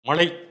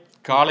மழை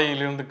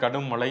காலையிலிருந்து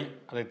கடும் மழை,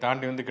 அதை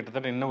தாண்டி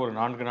கிட்டத்தட்ட இன்னும் ஒரு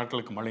 4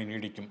 நாட்களுக்கு மழை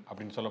நீடிக்கும்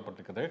அப்படின்னு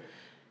சொல்லப்பட்டிருக்குது.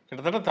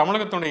 கிட்டத்தட்ட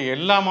தமிழகத்துடைய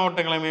எல்லா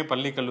மாவட்டங்களையுமே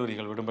பள்ளி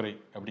கல்லூரிகள் விடுமுறை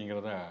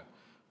அப்படிங்கிறத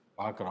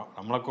பார்க்குறோம்.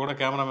 நம்மளை கூட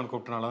கேமராமேன்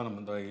கூப்பிட்டனால தான்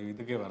நம்ம இந்த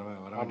இதுக்கே வர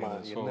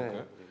வேண்டியது.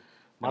 ஷோவுக்கு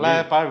மழை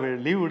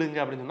லீவ் விடுங்க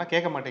அப்படின்னு சொன்னால்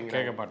கேட்க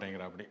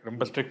மாட்டேங்கிற அப்படி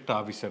ரொம்ப ஸ்ட்ரிக்ட்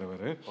ஆஃபீஸர்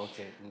அவர்.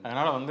 ஓகே.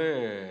 அதனால்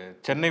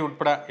சென்னை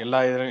உட்பட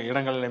எல்லா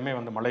இடங்கள்லையுமே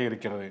மழை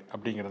இருக்கிறது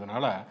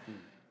அப்படிங்கிறதுனால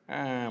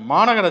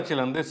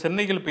மாநகராட்சியில்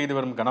சென்னையில் பெய்து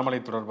வரும் கனமழை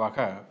தொடர்பாக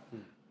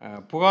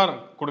புகார்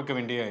கொடுக்க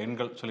வேண்டிய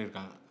எண்கள்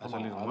சொல்லியிருக்காங்க.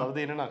 அதாவது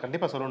என்னன்னா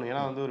கண்டிப்பாக சொல்லணும்.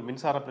 ஏன்னா ஒரு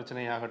மின்சார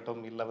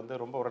பிரச்சனையாகட்டும், இல்லை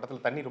ரொம்ப ஒரு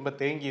இடத்துல தண்ணி ரொம்ப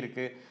தேங்கி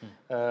இருக்கு,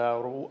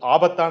 ஒரு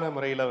ஆபத்தான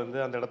முறையில்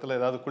அந்த இடத்துல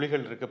ஏதாவது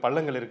குழிகள் இருக்குது,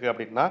 பள்ளங்கள் இருக்குது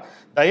அப்படின்னா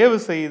தயவு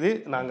செய்து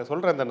நாங்கள்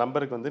சொல்கிற அந்த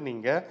நம்பருக்கு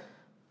நீங்கள்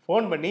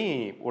ஃபோன் பண்ணி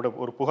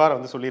ஒரு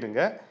புகாரை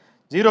சொல்லிடுங்க.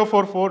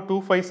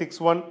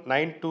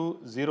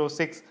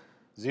 04425619206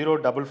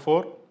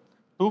 044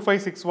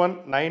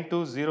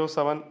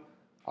 25619207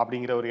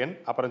 அப்படிங்கிற ஒரு எண்.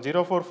 அப்புறம்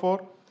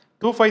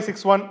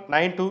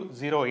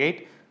 04425619208.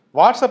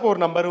 வாட்ஸ்அப் ஒரு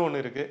நம்பரும்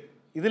ஒன்று இருக்குது.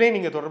 இதுலேயும்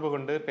நீங்கள் தொடர்பு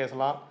கொண்டு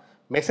பேசலாம்.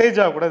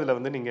 மெசேஜாக கூட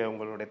இதில் நீங்கள்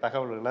உங்களுடைய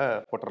தகவல்களை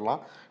போட்டுடலாம்.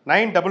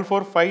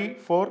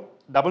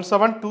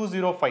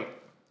 9454477205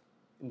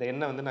 இந்த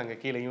எண்ணை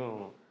நாங்கள் கீழேயும்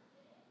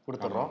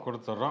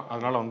கொடுத்துட்றோம்.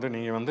 அதனால்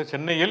நீங்கள்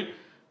சென்னையில்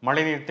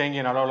மழைநீர்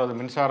தேங்கிய அளவில் அது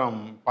மின்சாரம்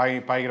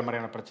பாய்கிற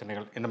மாதிரியான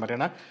பிரச்சனைகள், இந்த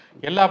மாதிரியான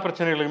எல்லா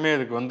பிரச்சனைகளுக்குமே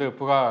இதுக்கு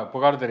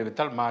புகார்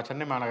தெரிவித்தால்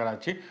சென்னை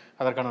மாநகராட்சி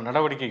அதற்கான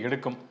நடவடிக்கை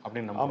எடுக்கும்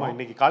அப்படின்னு. ஆமாம்,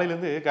 இன்னைக்கு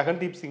காலையிலேருந்து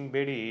ககன்தீப் சிங்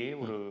பேடி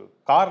ஒரு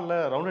காரில்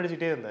ரவுண்ட்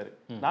அடிச்சுட்டே இருந்தார்.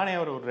 நானே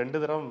அவர் ஒரு 2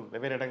 தடவை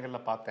வெவ்வேறு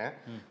இடங்களில் பார்த்தேன்.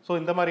 ஸோ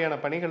இந்த மாதிரியான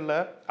பணிகளில்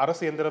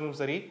அரசு எந்திரமும்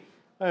சரி,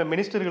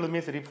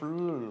 மினிஸ்டர்களுமே சரி,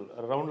 ஃபுல்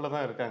ரவுண்டில்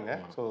தான் இருக்காங்க.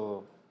 ஸோ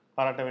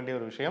பாராட்ட வேண்டிய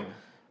ஒரு விஷயம்.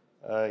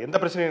 எந்த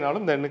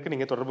பிரச்சனைனாலும் இந்த எண்ணுக்கு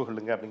நீங்கள் தொடர்பு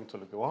கொள்ளுங்க அப்படின்னு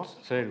சொல்லிக்குவோம்.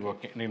 சரி,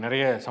 ஓகே. நீங்கள்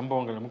நிறைய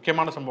சம்பவங்கள்,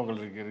 முக்கியமான சம்பவங்கள்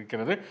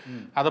இருக்கிறது,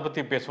 அதை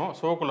பற்றி பேசுவோம்.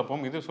 ஷோக்குள்ள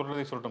போகும். இது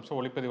சொல்றதை சொல்லட்டும் ஷோ.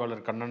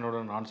 ஒளிப்பதிவாளர்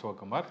கண்ணனுடன் நான்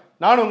சிவகுமார்.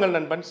 நான் உங்கள்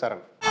நண்பன்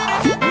சரண்.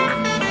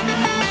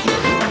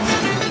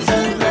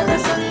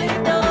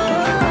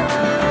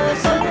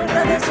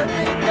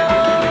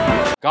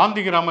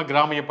 காந்தி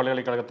கிராமிய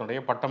பல்கலைக்கழகத்துடைய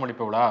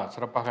பட்டமளிப்பு விழா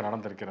சிறப்பாக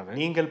நடந்திருக்கிறது.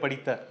 நீங்கள்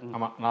படித்த?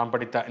 ஆமாம், நான்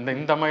படித்த.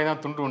 இந்த மாதிரி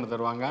தான் துண்டு ஒன்று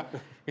தருவாங்க.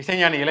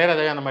 இசைஞானி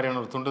இளையராஜா அந்த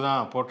மாதிரியான ஒரு துண்டு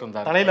தான்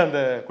போட்டிருந்தார். தலையில்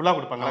அந்த குல்லா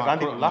கொடுப்பாங்க,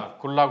 காந்தி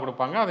குல்லா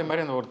கொடுப்பாங்க. அதே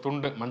மாதிரி அந்த ஒரு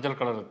துண்டு, மஞ்சள்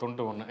கலர்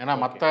துண்டு ஒன்று. ஏன்னா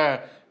மற்ற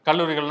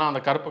கல்லூரிகள்லாம் அந்த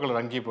கருப்பு கலர்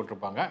அங்கி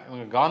போட்டிருப்பாங்க.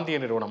 இவங்க காந்திய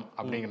நிறுவனம்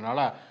அப்படிங்கிறதுனால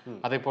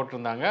அதை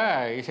போட்டிருந்தாங்க.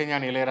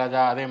 இசைஞானி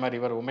இளையராஜா, அதே மாதிரி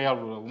இவர்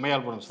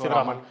உமையால்புரம்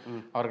சிவராமன்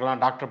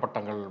அவர்களாம் டாக்டர்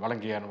பட்டங்கள்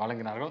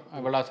வழங்கினார்கள்.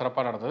 விழா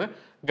சிறப்பாக நடந்தது.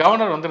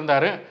 கவர்னர்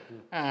வந்திருந்தார்,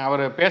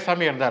 அவர்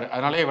பேசாமே இருந்தார்.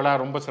 அதனாலே விழா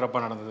ரொம்ப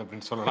சிறப்பாக நடந்தது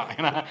அப்படின்னு சொல்லலாம்.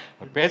 ஏன்னா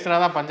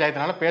பேசினாதான்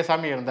பஞ்சாயத்தினால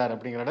பேசாமே இருந்தார்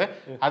அப்படிங்கிறது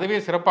அதுவே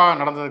சிறப்பாக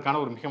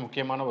நடந்ததுக்கான ஒரு மிக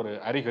முக்கியமான ஒரு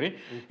அறிகுறி.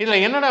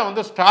 இதில் என்னன்னா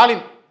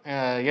ஸ்டாலின்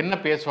என்ன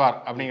பேசுவார்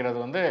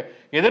அப்படிங்கிறது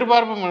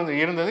எதிர்பார்ப்பும்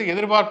இருந்தது,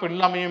 எதிர்பார்ப்பு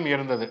இல்லாமையும்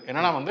இருந்தது.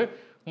 என்னன்னா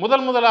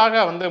முதலாக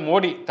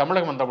மோடி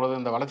தமிழகம் வந்த பொழுது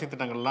இந்த வளர்ச்சி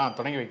திட்டங்கள்லாம்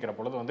தொடங்கி வைக்கிற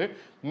பொழுது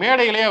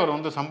மேடையிலே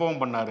அவர்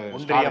சம்பவம் பண்ணாரு.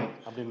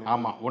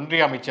 ஆமாம்,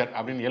 ஒன்றிய அமைச்சர்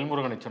அப்படின்னு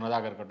எல்முருகனை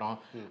சொன்னதாக இருக்கட்டும்,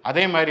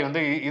 அதே மாதிரி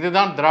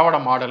இதுதான் திராவிட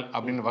மாடல்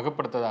அப்படின்னு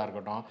வகுப்படுத்ததாக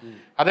இருக்கட்டும்,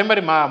 அதே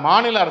மாதிரி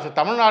மாநில அரசு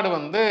தமிழ்நாடு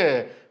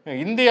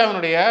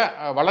இந்தியாவினுடைய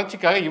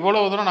வளர்ச்சிக்காக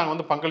இவ்வளவு தூரம்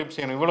நாங்கள் பங்களிப்பு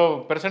செய்யணும், இவ்வளோ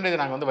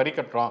பெர்சன்டேஜ் நாங்கள் வரி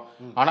கட்டுறோம்,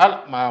 ஆனால்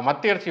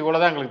மத்திய அரசு இவ்வளோ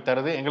தான் எங்களுக்கு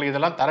தருது, எங்களுக்கு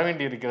இதெல்லாம் தர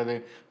வேண்டி இருக்கிறது,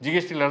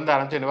 ஜிஎஸ்டியிலேருந்து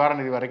ஆரம்பிச்சு நிவாரண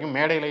நிதி வரைக்கும்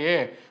மேடையிலேயே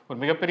ஒரு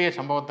மிகப்பெரிய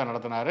சம்பவத்தை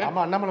நடத்தினாரு. ஆமா,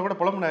 அண்ணாமலை கூட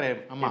புலம்புனாரு.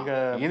 ஆமா,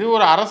 இது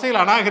ஒரு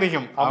அரசியல்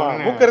அநாகரிகம்,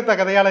 மூக்கறுத்த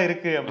கதையால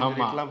இருக்கு.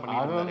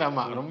 அது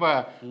ஆமா ரொம்ப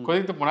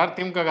கொதித்து போனார்.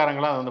 திமுக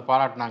காரங்களும் அதை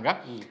பாராட்டினாங்க.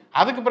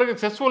 அதுக்கு பிறகு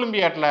செஸ்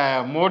ஒலிம்பியாட்ல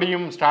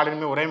மோடியும்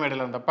ஸ்டாலினுமே ஒரே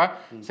மேடையில் இருந்தப்ப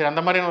சரி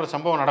அந்த மாதிரியான ஒரு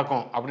சம்பவம்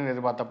நடக்கும் அப்படின்னு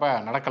எதிர்பார்த்தப்ப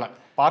நடக்கல.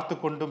 பார்த்து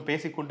கொண்டும்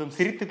பேசிக்கொண்டும்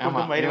சிரித்து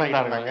கொண்டும்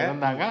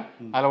இருந்தாங்க.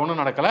 அதுல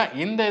ஒன்றும் நடக்கல.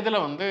 இந்த இதுல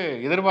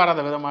எதிர்பாராத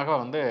விதமாக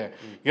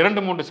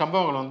 2-3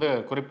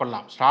 சம்பவங்கள்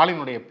குறிப்பிடலாம்.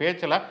 ஸ்டாலினுடைய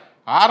பேச்சில்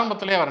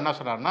ஆரம்பத்திலே அவர் என்ன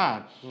சொல்றாருன்னா,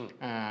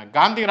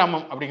 காந்தி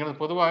கிராமம்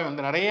அப்படிங்கிறது பொதுவாக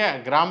நிறைய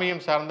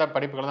கிராமியம் சார்ந்த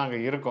படிப்புகள் தான் அங்கே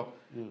இருக்கும்.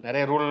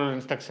 நிறைய ரூரல்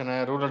இன்ஸ்ட்ரக்ஷனு,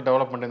 ரூரல்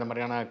டெவலப்மெண்ட் இந்த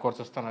மாதிரியான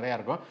கோர்சஸ் தான் நிறையா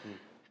இருக்கும்.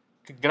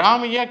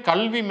 கிராமிய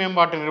கல்வி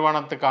மேம்பாட்டு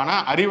நிறுவனத்துக்கான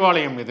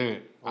அறிவாலயம் இது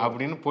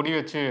அப்படின்னு பொடி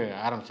வச்சு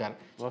ஆரம்பிச்சார்.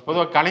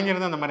 பொதுவாக கலைஞர்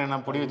தான் இந்த மாதிரி என்ன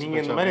பொடி வச்சு.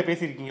 நீங்கள் இந்த மாதிரி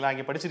பேசியிருக்கீங்களா,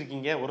 இங்கே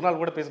படிச்சிருக்கீங்க, ஒரு நாள்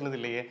கூட பேசுனது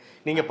இல்லையே,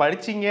 நீங்கள்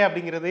படிச்சிங்க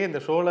அப்படிங்கிறதே இந்த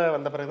ஷோவில்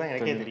வந்த பிறகு தான்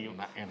எனக்கே தெரியும்.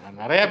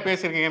 நான் நிறையா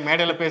பேசியிருக்கேன்,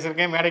 மேடையில்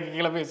பேசியிருக்கேன், மேடைக்கு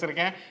கீழே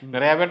பேசியிருக்கேன்,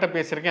 நிறையா பேர்கிட்ட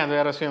பேசியிருக்கேன். அது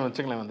வேறு விஷயம்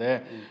வச்சுக்கலாம்.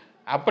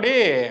 அப்படி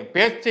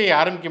பேச்சை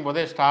ஆரம்பிக்கும்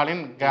போதே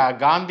ஸ்டாலின்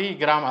காந்தி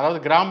அதாவது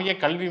கிராமிய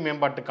கல்வி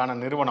மேம்பாட்டுக்கான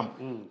நிறுவனம்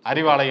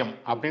அறிவாலயம்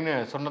அப்படின்னு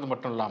சொன்னது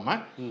மட்டும் இல்லாமல்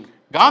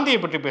காந்தியை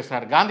பற்றி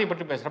பேசினார். காந்தியை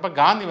பற்றி பேசுகிறப்ப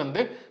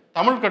காந்தி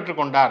தமிழ்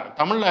கற்றுக்கொண்டார்,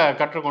 தமிழில்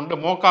கற்றுக்கொண்டு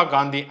மோகா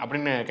காந்தி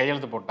அப்படின்னு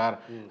கையெழுத்து போட்டார்.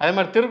 அதே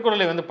மாதிரி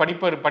திருக்குறளை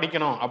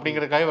படிக்கணும்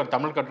அப்படிங்கிறதுக்காக இவர்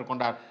தமிழ்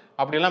கற்றுக்கொண்டார்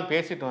அப்படிலாம்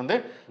பேசிட்டு வந்து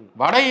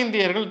வட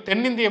இந்தியர்கள்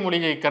தென்னிந்திய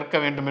மொழியை கற்க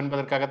வேண்டும்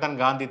என்பதற்காகத்தான்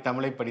காந்தி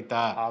தமிழை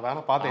படித்தார்.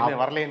 அதான பார்த்தேன்,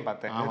 வரலைன்னு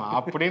பார்த்தேன். ஆமா,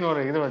 அப்படின்னு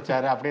ஒரு இது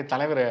வச்சாரு. அப்படியே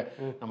தலைவர்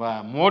நம்ம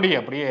மோடி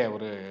அப்படியே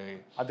ஒரு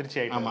அதிர்ச்சி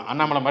ஆயிட்டு. ஆமா,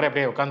 அண்ணாமலை மாதிரி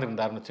அப்படியே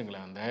உட்காந்துருந்தாருன்னு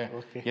வச்சுங்களேன். வந்து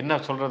என்ன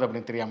சொல்றது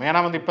அப்படின்னு தெரியாம.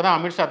 ஏன்னா வந்து இப்பதான்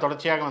அமித்ஷா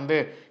தொடர்ச்சியாக வந்து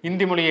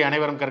இந்தி மொழியை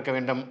அனைவரும் கற்க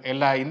வேண்டும்,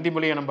 எல்லா இந்தி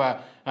மொழியை நம்ம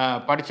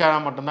படித்தா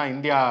மட்டும்தான்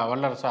இந்தியா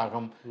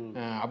வல்லரசாகும்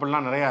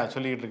அப்படிலாம் நிறையா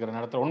சொல்லிக்கிட்டு இருக்கிற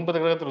நேரத்தில் 9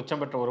 கிரகத்தில்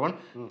உச்சம் பெற்ற ஒருவன்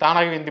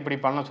தானாக இந்தி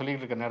படிப்பான்லாம்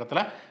சொல்லிக்கிட்டு இருக்கிற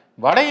நேரத்தில்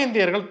வட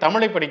இந்தியர்கள்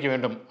தமிழை படிக்க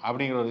வேண்டும்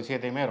அப்படிங்கிற ஒரு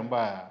விஷயத்தையுமே ரொம்ப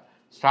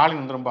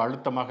ஸ்டாலின் வந்து ரொம்ப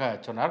அழுத்தமாக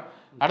சொன்னார்.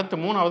 அடுத்து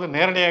 3வது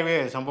நேரடியாகவே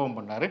சம்பவம்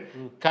பண்ணார்.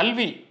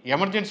 கல்வி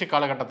எமர்ஜென்சி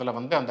காலகட்டத்தில்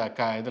வந்து அந்த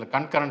இதில்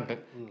கன்கரண்ட்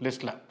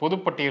லிஸ்ட்டில்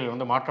பொதுப்பட்டியல்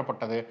வந்து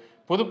மாற்றப்பட்டது.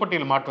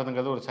 பொதுப்பட்டியல்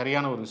மாற்றுவதுங்கிறது ஒரு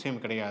சரியான ஒரு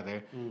விஷயம் கிடையாது,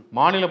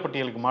 மாநில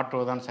பட்டியலுக்கு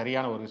மாற்றுவதுதான்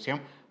சரியான ஒரு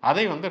விஷயம்.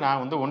 அதை வந்து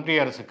நான் வந்து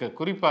ஒன்றிய அரசுக்கு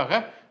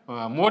குறிப்பாக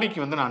மோடிக்கு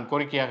வந்து நான்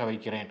கோரிக்கையாக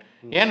வைக்கிறேன்.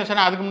 ஏன்னு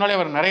சொன்னால் அதுக்கு முன்னாலே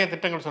அவர் நிறைய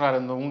திட்டங்கள் சொன்னார்.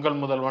 இந்த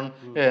உங்கள் முதல்வன்,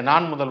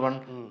 நான் முதல்வன்,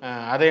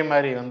 அதே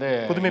மாதிரி வந்து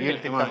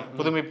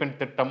புதுமை பெண்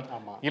திட்டம்,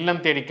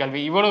 இல்லம் தேடி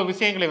கல்வி, இவ்வளவு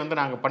விஷயங்களை வந்து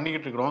நாங்கள்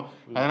பண்ணிக்கிட்டு இருக்கிறோம்.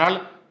 அதனால்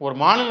ஒரு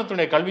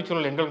மாநிலத்துடைய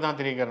கல்விச்சூழல் எங்களுக்கு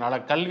தான்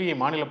தெரியுங்கிறனால கல்வியை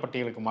மாநில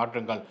பட்டியலுக்கு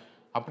மாற்றுங்கள்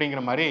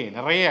அப்படிங்கிற மாதிரி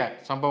நிறைய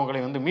சம்பவங்களை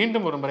வந்து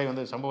மீண்டும் ஒரு முறை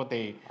வந்து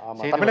சம்பவத்தை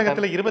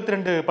தமிழகத்தில்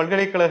 22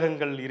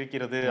 பல்கலைக்கழகங்கள்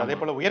இருக்கிறது. அதே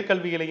போல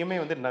உயர்கல்வியிலையுமே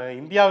வந்து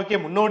இந்தியாவுக்கே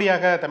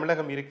முன்னோடியாக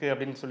தமிழகம் இருக்கு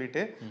அப்படின்னு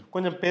சொல்லிட்டு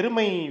கொஞ்சம்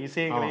பெருமை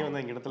விஷயங்களையும்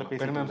வந்து இந்த இடத்துல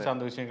பெருமை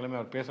சார்ந்த விஷயங்களுமே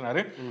அவர்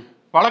பேசினாரு.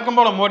 வழக்கம்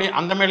போல மோடி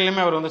அந்த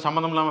மேலையுமே அவர் வந்து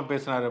சம்மந்தம் இல்லாமல்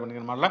பேசினார்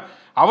அப்படிங்கிற மாதிரில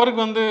அவருக்கு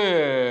வந்து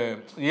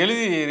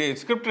எழுதி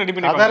ஸ்கிரிப்ட் ரெடி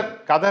பண்ணி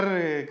கதர்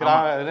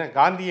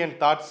காந்தியன்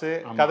தாட்ஸ்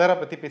கதரை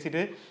பற்றி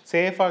பேசிட்டு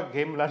சேஃபாக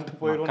கேம் விளாண்டு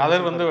போயிடும்.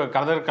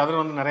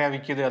 கதர் வந்து நிறையா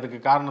விற்கிது, அதுக்கு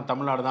காரணம்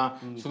தமிழ்நாடு தான்,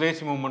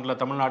 சுதேசி மூவ்மெண்ட்ல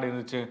தமிழ்நாடு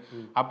இருந்துச்சு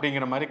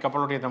அப்படிங்கிற மாதிரி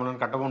கப்பலுடைய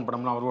தமிழன் கட்டபொம்மன்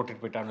படம்லாம் அவர்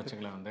ஓட்டிட்டு போயிட்டார்னு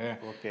வச்சுக்கலாம் வந்து.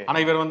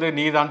 ஆனால் இவர் வந்து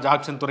நீதான்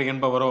ஜாக்சன் துறை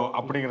என்பவரோ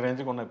அப்படிங்கிற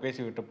ரேஞ்சுக்கு ஒன்று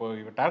பேசி விட்டு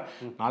போய்விட்டார்.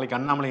 நாளைக்கு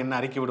அண்ணாமலை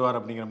என்ன அறிக்கை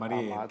விடுவார் அப்படிங்கிற மாதிரி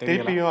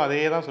திருப்பியும்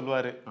அதே தான்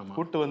சொல்லுவார்,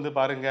 கூட்டு வந்து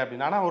பாருங்க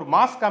அப்படின்னு. ஆனா ஒரு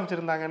மாஸ்க்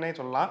காமிச்சிருந்தாங்கன்னே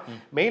சொல்லலாம்.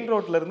 மெயின்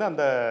ரோட்ல இருந்து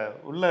அந்த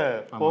உள்ள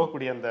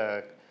போகக்கூடிய அந்த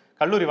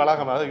கல்லூரி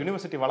வளாகம், அதாவது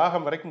யூனிவர்சிட்டி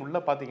வளாகம் வரைக்கும் உள்ள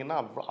பாத்தீங்கன்னா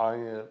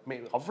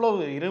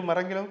அவ்வளவு இரு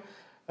மரங்களும்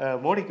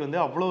மோடிக்கு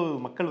வந்து அவ்வளவு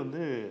மக்கள்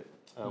வந்து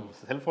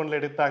செல்போன்ல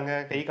எடுத்தாங்க,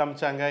 கை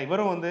காமிச்சாங்க.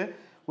 இவரும் வந்து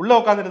உள்ள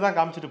உட்காந்துட்டு தான்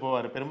காமிச்சிட்டு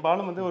போவார்.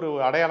 பெரும்பாலும் வந்து ஒரு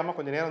அடையாளமா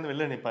கொஞ்ச நேரம் வந்து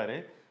வெளில நிற்பாரு.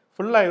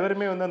 ஃபுல்லாக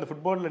இவருமே வந்து அந்த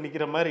ஃபுட்பாலில்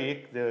நிற்கிற மாதிரி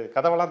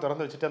கதவெல்லாம்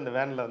திறந்து வச்சுட்டு அந்த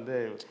வேனில் வந்து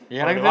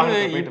எனக்கு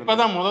தெரிஞ்சு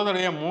இப்போதான் முதல்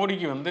தடவையாக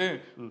மோடிக்கு வந்து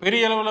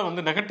பெரிய அளவில்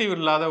வந்து நெகட்டிவ்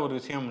இல்லாத ஒரு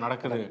விஷயம்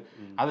நடக்குது.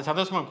 அது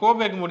சந்தோஷமாக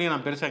கோபேக் மோடியை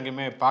நான் பெருசாக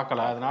எங்கேயுமே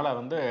பார்க்கல. அதனால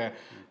வந்து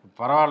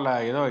பரவாயில்ல,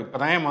 ஏதோ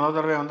இப்போதான் முதல்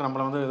தடவை வந்து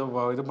நம்மளை வந்து ஏதோ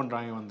இது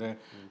பண்ணுறாங்க வந்து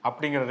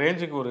அப்படிங்கிற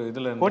ரேஞ்சுக்கு ஒரு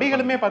இதில்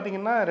கொடிகளுமே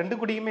பார்த்தீங்கன்னா 2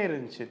 கொடியுமே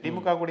இருந்துச்சு.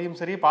 திமுக கொடியும்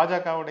சரி,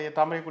 பாஜகவுடைய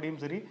தாமரை கொடியும்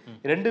சரி,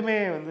 2மே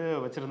வந்து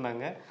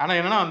வச்சுருந்தாங்க. ஆனால்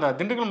என்னன்னா அந்த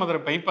திண்டுக்கல்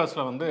மதுரை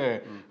பைபாஸில் வந்து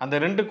அந்த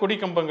 2 கொடி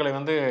கம்பங்களை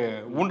வந்து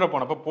ஊன்ற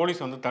போனப்போ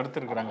போலீஸ் வந்து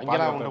தடுத்துருக்குறாங்க,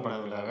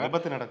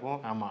 விபத்து நடக்கும்.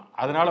 ஆமாம்,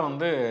 அதனால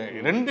வந்து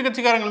 2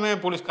 கட்சிக்காரங்களுமே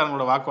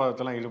போலீஸ்காரங்களோட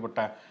வாக்குவாதத்தெல்லாம்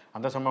ஈடுபட்ட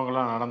அந்த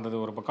சம்பவங்கள்லாம் நடந்தது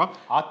ஒரு பக்கம்.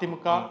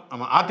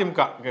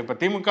 அதிமுக இப்போ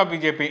திமுக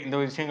பிஜேபி இந்த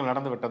விஷயங்கள்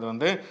நடந்து விட்டது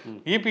வந்து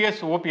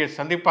இபிஎஸ் ஓபிஎஸ்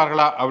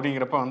சந்திப்பார்களா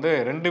அப்படிங்கிறப்ப வந்து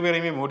 2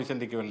 பேரையுமே மோடி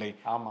சந்திக்கவில்லை.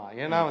 ஆமா,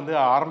 ஏன்னா வந்து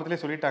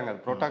ஆரம்பத்திலே சொல்லிட்டாங்க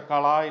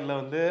புரோட்டோகாலா இல்லை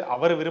வந்து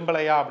அவர்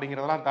விரும்பலையா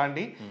அப்படிங்கிறதெல்லாம்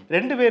தாண்டி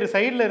 2 பேர்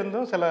சைட்ல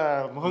இருந்தும் சில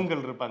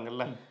முகங்கள்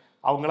இருப்பாங்கல்ல,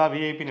 அவங்களா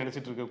விஐபி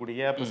நினைச்சிட்டு இருக்கக்கூடிய,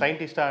 இப்போ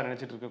சயின்டிஸ்டா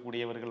நினைச்சிட்டு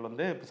இருக்கக்கூடியவர்கள்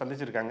வந்து இப்போ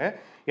சந்திச்சிருக்காங்க.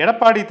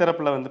 எடப்பாடி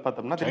தரப்புல வந்து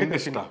பார்த்தோம்னா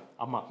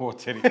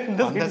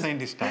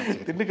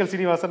திண்டுக்கல்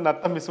சீனிவாசன்,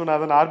 நத்தம்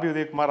விஸ்வநாதன், ஆர்பி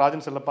உதயகுமார்,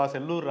 ராஜன் செல்லப்பா,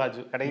 செல்லூர்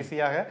ராஜு,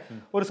 கடைசியாக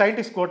ஒரு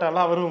சயின்டிஸ்ட்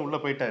கோட்டாலாம் அவரும் உள்ள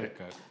போயிட்டாரு.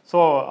 ஸோ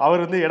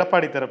அவர் வந்து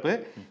எடப்பாடி தரப்பு.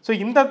 ஸோ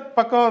இந்த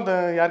பக்கம்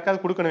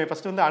யாருக்காவது கொடுக்கணுமே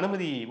ஃபர்ஸ்ட் வந்து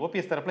அனுமதி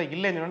ஓபிஎஸ் தரப்புல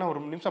இல்லைன்னு சொன்னா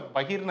ஒரு நிமிஷம்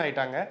பகிர்னு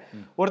ஆயிட்டாங்க.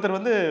 ஒருத்தர்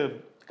வந்து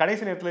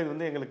கடைசி நேரத்தில் இது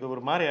வந்து எங்களுக்கு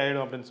ஒரு மாதிரி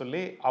ஆயிடும் அப்படின்னு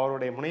சொல்லி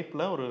அவருடைய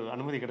முனைப்புல ஒரு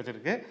அனுமதி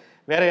கிடைச்சிருக்கு.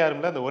 வேற யாரும்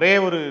இல்லை, அந்த ஒரே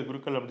ஒரு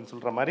குருக்கள் அப்படின்னு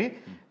சொல்ற மாதிரி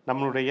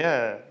நம்மளுடைய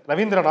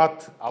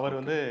ரவீந்திரநாத் அவர்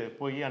வந்து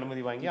போய்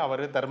அனுமதி வாங்கி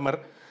அவர் தர்மர்,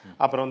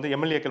 அப்புறம் வந்து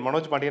எம்எல்ஏக்கள்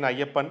மனோஜ் பாண்டியன்,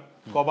 ஐயப்பன்,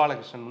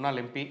 கோபாலகிருஷ்ணன்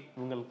முன்னாள் எம்பி,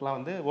 இவங்களுக்குலாம்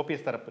வந்து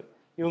ஓபிஎஸ் தரப்பு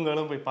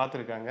இவங்களும் போய்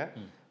பார்த்துருக்காங்க.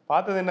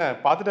 பார்த்தது என்ன,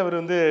 பார்த்துட்டு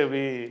அவர் வந்து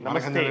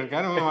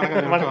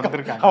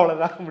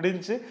அவ்வளோதான்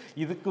முடிஞ்சு.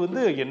 இதுக்கு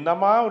வந்து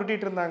என்னமா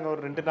உருட்டிட்டு இருந்தாங்க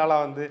ஒரு 2 நாளா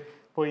வந்து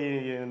போய்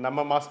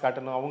நம்ம மாஸ்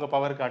காட்டணும், அவங்க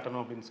பவர்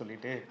காட்டணும் அப்படின்னு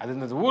சொல்லிட்டு. அது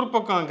இந்த ஊர்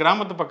பக்கம்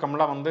கிராமத்து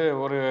பக்கம்லாம் வந்து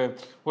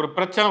ஒரு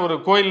பிரச்சனை, ஒரு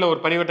கோயிலில் ஒரு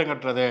பரிவட்டம்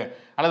கட்டுறது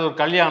அல்லது ஒரு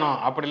கல்யாணம்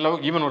அப்படி இல்லை,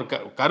 ஈவன் ஒரு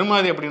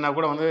கருமாதி அப்படின்னா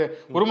கூட வந்து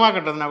உருமா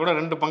கட்டுறதுனா கூட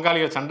 2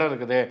 பங்காளிகள் சண்டை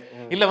இருக்குது,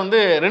 இல்லை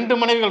வந்து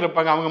 2 மனைவிகள்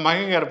இருப்பாங்க, அவங்க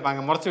மகங்க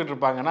இருப்பாங்க, முறைச்சிக்கிட்டு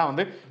இருப்பாங்கன்னா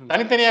வந்து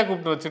தனித்தனியாக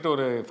கூப்பிட்டு வச்சுட்டு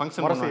ஒரு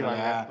ஃபங்க்ஷன்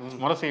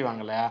முறை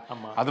செய்வாங்க இல்லையா,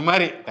 அது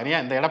மாதிரி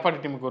தனியாக இந்த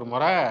எடப்பாடி டீமுக்கு ஒரு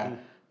முறை,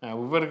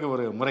 ஒவ்வொருக்கு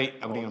ஒரு முறை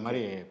அப்படிங்கிற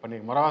மாதிரி பண்ணி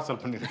முறவாசல்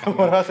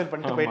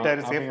பண்ணிட்டு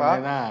போயிட்டாரு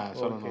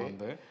சொல்லணும்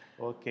வந்து.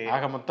 ஓகே,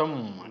 ஆக மொத்தம்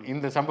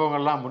இந்த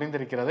சம்பவங்கள்லாம்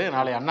முடிந்திருக்கிறது.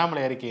 நாளை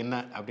அண்ணாமலை அறிக்கை என்ன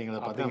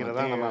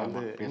அப்படிங்கிறத நம்ம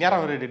வந்து நேரம்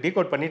அவர்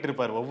டீகோட் பண்ணிட்டு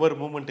இருப்பார் ஒவ்வொரு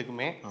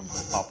மூமெண்ட்டுக்குமே.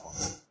 பார்ப்போம்.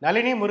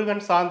 நளினி,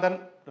 முருகன், சாந்தன்,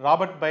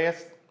 ராபர்ட்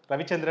பயஸ்,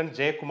 ரவிச்சந்திரன்,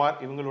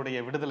 ஜெயக்குமார்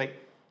இவங்களுடைய விடுதலை,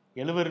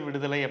 70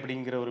 விடுதலை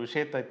அப்படிங்கிற ஒரு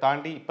விஷயத்தை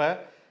தாண்டி இப்போ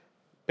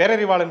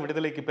பேரறிவாளன்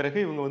விடுதலைக்கு பிறகு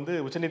இவங்க வந்து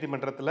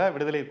உச்சநீதிமன்றத்தில்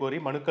விடுதலை கோரி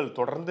மனுக்கள்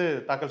தொடர்ந்து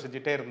தாக்கல்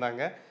செஞ்சுட்டே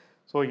இருந்தாங்க.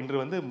 ஸோ இன்று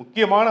வந்து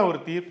முக்கியமான ஒரு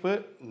தீர்ப்பு,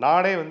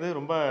 நாடே வந்து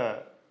ரொம்ப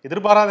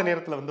எதிர்பாராத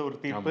நேரத்தில் வந்து ஒரு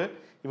தீர்ப்பு,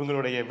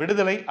 இவங்களுடைய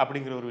விடுதலை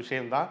அப்படிங்கிற ஒரு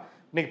விஷயம்தான்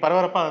இன்னைக்கு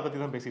பரபரப்பாக அதை பற்றி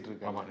தான் பேசிட்டு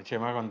இருக்கு. ஆமாம்,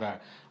 நிச்சயமாக அந்த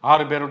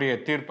 6 பேருடைய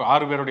தீர்ப்பு,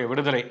 6 பேருடைய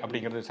விடுதலை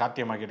அப்படிங்கிறது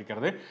சாத்தியமாகி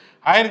இருக்கிறது.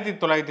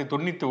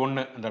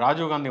 1991 இந்த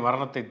ராஜீவ்காந்தி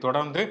மரணத்தை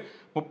தொடர்ந்து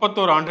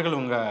 31 ஆண்டுகள்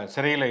இவங்க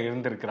சிறையில்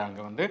இருந்திருக்கிறாங்க.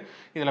 வந்து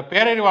இதில்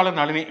பேரறிவாளர்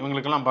நளினி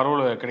இவங்களுக்கெல்லாம்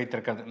பரோல்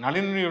கிடைத்திருக்கிறது.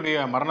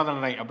 நளினியுடைய மரண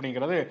தண்டனை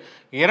அப்படிங்கிறது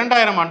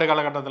 2000 ஆண்டு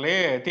காலகட்டத்திலே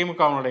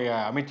திமுகவினுடைய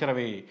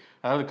அமைச்சரவை,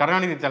 அதாவது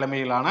கருணாநிதி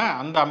தலைமையிலான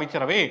அந்த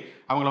அமைச்சரவை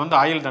அவங்களை வந்து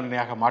ஆயுள்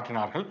தண்டனையாக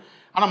மாற்றினார்கள்.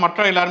 ஆனால்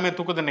மற்ற எல்லாருமே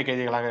தூக்கு தண்டனை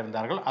கைதிகளாக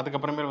இருந்தார்கள்.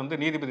 அதுக்கப்புறமே வந்து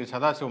நீதிபதி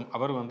சதாசிவம்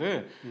அவர் வந்து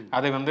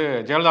அதை வந்து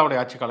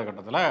ஜெயலலிதாவுடைய ஆட்சி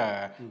காலகட்டத்தில்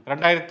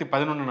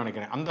 2011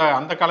 நினைக்கிறேன்,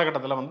 அந்த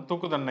காலகட்டத்தில் வந்து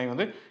தூக்கு தண்டனை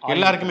வந்து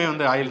எல்லாருக்குமே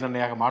வந்து ஆயுள்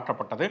தண்டனையாக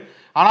மாற்றப்பட்டது.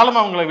 ஆனாலும்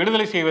அவங்களை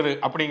விடுதலை செய்வது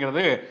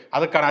அப்படிங்கிறது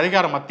அதுக்கான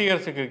அதிகாரம் மத்திய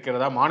அரசுக்கு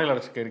இருக்கிறதா மாநில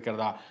அரசுக்கு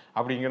இருக்கிறதா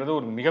அப்படிங்கிறது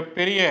ஒரு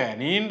மிகப்பெரிய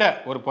நீண்ட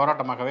ஒரு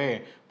போராட்டமாகவே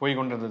போய்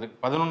கொண்டிருந்தது.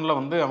 11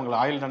 வந்து அவங்களை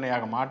ஆயுள்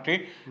தண்டனையாக மாற்றி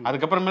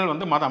அதுக்கப்புறமேல்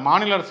வந்து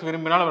மாநில அரசு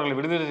விரும்பினால் அவர்களை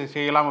விடுதலை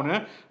செய்யலாம்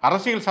அப்படின்னு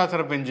அரசியல்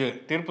சாசன பெஞ்சு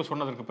தீர்ப்பு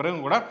சொன்னதற்கு பிறகு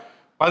கூட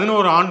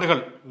 11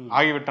 ஆண்டுகள்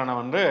ஆகிவிட்டன.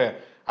 வந்து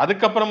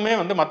அதுக்கப்புறமே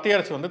வந்து மத்திய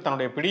அரசு வந்து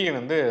தன்னுடைய பிடியை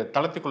வந்து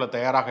தளர்த்திக்கொள்ள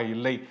தயாராக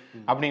இல்லை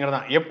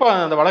அப்படிங்கிறதான். எப்போ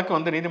அந்த வழக்கு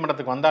வந்து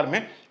நீதிமன்றத்துக்கு வந்தாலுமே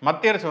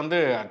மத்திய அரசு வந்து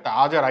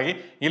ஆஜராகி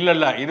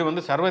இல்லை இது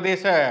வந்து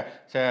சர்வதேச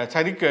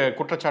சதி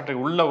குற்றச்சாட்டு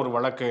உள்ள ஒரு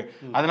வழக்கு,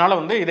 அதனால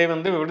வந்து இதை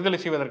வந்து விடுதலை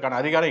செய்வதற்கான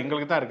அதிகாரம்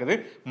எங்களுக்கு தான் இருக்குது,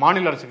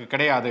 மாநில அரசுக்கு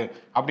கிடையாது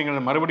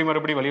அப்படிங்கிறத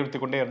மறுபடி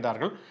வலியுறுத்தி கொண்டே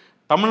இருந்தார்கள்.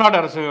 தமிழ்நாடு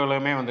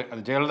அரசுகளுமே வந்து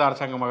அது ஜெயலலிதா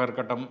அரசாங்கமாக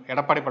இருக்கட்டும்,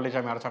 எடப்பாடி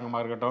பழனிசாமி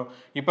அரசாங்கமாக இருக்கட்டும்,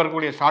 இப்போ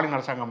இருக்கக்கூடிய ஸ்டாலின்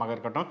அரசாங்கமாக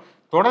இருக்கட்டும்,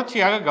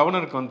 தொடர்ச்சியாக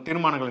கவர்னருக்கு வந்து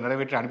தீர்மானங்களை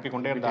நிறைவேற்றி அனுப்பி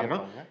கொண்டே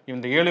இருந்தார்கள்.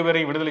 இந்த 7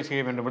 பேரையும் விடுதலை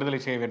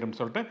செய்ய வேண்டும்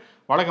சொல்லிட்டு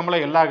வழக்கம்போல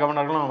எல்லா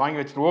கவர்னர்களும்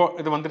வாங்கி வச்சுட்டு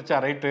இது வந்துருச்சா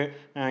ரைட்டு,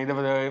 இது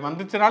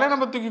வந்துச்சுனாலே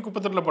நம்ம தூக்கி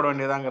குப்பத்தொட்டில் போட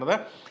வேண்டியதாங்கிறத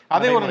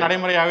அதே ஒரு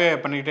நடைமுறையாகவே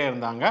பண்ணிக்கிட்டே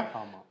இருந்தாங்க.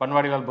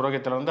 பன்வாரிலால்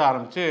புரோஹித்தில் வந்து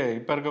ஆரம்பித்து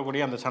இப்போ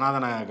இருக்கக்கூடிய அந்த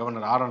சனாதன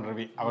கவர்னர் R.N.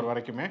 ரவி அவர்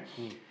வரைக்குமே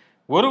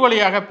ஒரு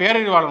வழியாக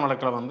பேரறிவாளன்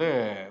வழக்கில் வந்து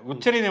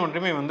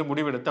உச்சநீதிமன்றமே வந்து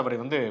முடிவெடுத்து அவரை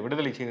வந்து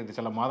விடுதலை செய்தது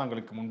சில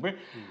மாதங்களுக்கு முன்பு.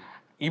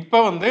 இப்போ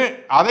வந்து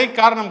அதை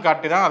காரணம்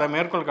காட்டி தான், அதை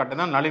மேற்கோள் காட்டி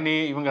தான் நளினி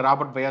இவங்க,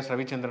 ராபர்ட் பயாஸ்,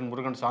 ரவிச்சந்திரன்,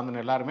 முருகன்,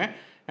 சாந்தன் எல்லாருமே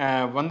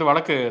வந்து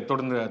வழக்கு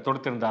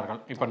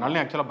தொடுத்திருந்தார்கள். இப்போ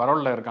நளினி ஆக்சுவலாக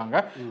பரோலில் இருக்காங்க.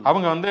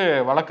 அவங்க வந்து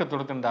வழக்கு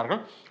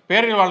தொடுத்திருந்தார்கள்.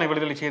 பேரறிவாளனை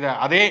விடுதலை செய்த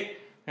அதே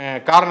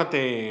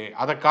காரணத்தை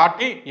அதை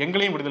காட்டி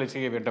எங்களையும் விடுதலை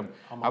செய்ய வேண்டும்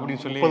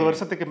அப்படின்னு சொல்லி 30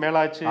 வருஷத்துக்கு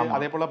மேலாச்சு.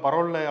 அதே போல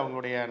பரோல்ல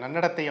அவங்களுடைய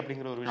நன்னடத்தை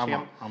அப்படிங்கிற ஒரு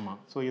விஷயம். ஆமா,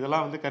 ஸோ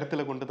இதெல்லாம் வந்து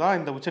கருத்தில் கொண்டு தான்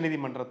இந்த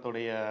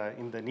உச்சநீதிமன்றத்துடைய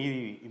இந்த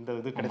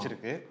இது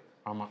கிடைச்சிருக்கு.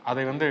 ஆமாம்,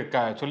 அதை வந்து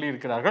சொல்லி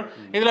இருக்கிறார்கள்.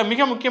 இதில்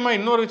மிக முக்கியமாக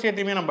இன்னொரு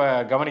விஷயத்தையுமே நம்ம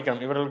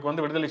கவனிக்கணும். இவர்களுக்கு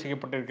வந்து விடுதலை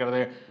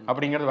செய்யப்பட்டிருக்கிறது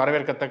அப்படிங்கிறது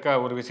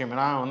வரவேற்கத்தக்க ஒரு விஷயம்.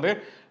 ஏன்னா வந்து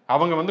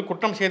அவங்க வந்து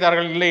குற்றம்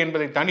செய்தார்கள் இல்லை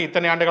என்பதை தாண்டி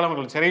இத்தனை ஆண்டுகளும்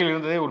அவர்கள் சிறையில்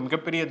இருந்ததே ஒரு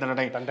மிகப்பெரிய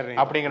தண்டனை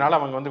அப்படிங்கிறனால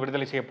அவங்க வந்து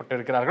விடுதலை செய்யப்பட்டு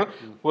இருக்கிறார்கள்.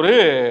 ஒரு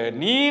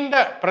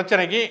நீண்ட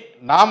பிரச்சனைக்கு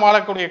நாம்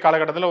ஆளக்கூடிய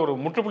காலகட்டத்தில் ஒரு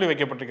முற்றுப்புள்ளி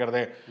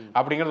வைக்கப்பட்டிருக்கிறது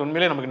அப்படிங்கிறது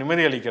உண்மையிலே நமக்கு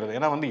நிம்மதி அளிக்கிறது.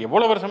 ஏன்னா வந்து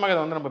எவ்வளோ வருஷமாக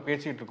இதை வந்து நம்ம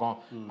பேசிகிட்டு இருக்கோம்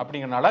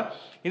அப்படிங்கிறனால.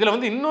 இதில்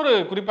வந்து இன்னொரு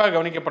குறிப்பாக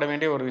கவனிக்கப்பட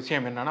வேண்டிய ஒரு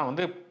விஷயம் என்னன்னா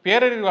வந்து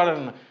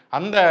பேரறிவாளன்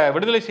அந்த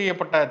விடுதலை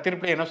செய்யப்பட்ட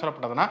தீர்ப்பில் என்ன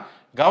சொல்லப்பட்டதுன்னா,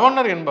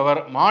 கவர்னர் என்பவர்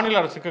மாநில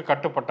அரசுக்கு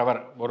கட்டுப்பட்டவர்.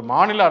 ஒரு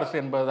மாநில அரசு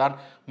என்பதுதான்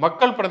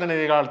மக்கள்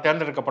பிரதிநிதிகளால்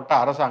தேர்ந்தெடுக்கப்பட்ட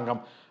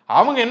அரசாங்கம்.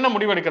 அவங்க என்ன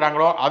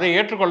முடிவெடுக்கிறாங்களோ அதை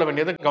ஏற்றுக்கொள்ள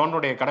வேண்டியது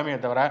கவர்னருடைய கடமையை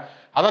தவிர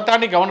அதை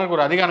தாண்டி கவர்னருக்கு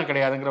ஒரு அதிகாரம்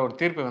கிடையாதுங்கிற ஒரு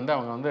தீர்ப்பை வந்து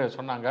அவங்க வந்து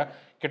சொன்னாங்க.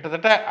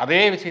 கிட்டத்தட்ட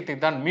அதே விஷயத்தை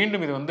தான்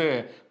மீண்டும் இது வந்து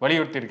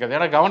வலியுறுத்தி இருக்கிறது.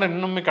 ஏன்னா கவர்னர்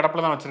இன்னுமே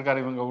கடப்பில் தான்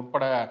வச்சிருக்காரு, இவங்க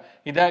உட்பட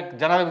இதை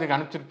ஜனாதிபதிக்கு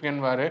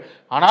அனுப்பிச்சிருப்பேன்வாரு.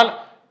 ஆனால்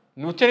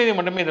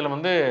உச்சநீதிமன்றமே இதில்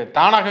வந்து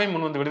தானாகவே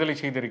முன் வந்து விடுதலை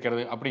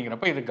செய்திருக்கிறது.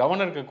 அப்படிங்கிறப்ப இது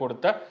கவர்னருக்கு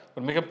கொடுத்த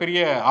ஒரு மிகப்பெரிய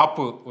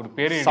ஆப்பு, ஒரு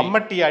பெரிய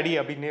சம்மட்டி அடி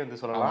அப்படின்னே வந்து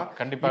சொல்லலாம்.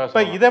 கண்டிப்பாக.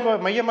 இப்போ இதை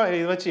மையமா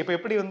இதை வச்சு இப்போ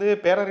எப்படி வந்து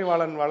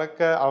பேரறிவாளன்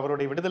வழக்க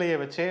அவருடைய விடுதலையை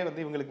வச்சே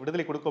வந்து இவங்களுக்கு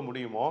விடுதலை கொடுக்க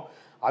முடியுமோ,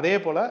 அதே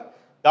போல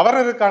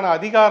கவர்னருக்கான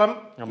அதிகாரம்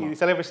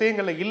சில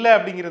விஷயங்கள்ல இல்லை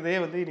அப்படிங்கிறதே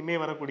வந்து இனிமே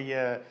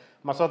வரக்கூடிய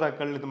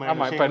மசோதாக்கள் இது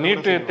மாதிரி. இப்போ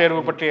நீட்டு தேர்வு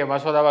பற்றிய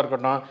மசோதாவாக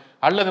இருக்கட்டும்,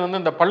 அல்லது வந்து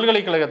இந்த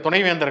பல்கலைக்கழக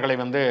துணைவேந்தர்களை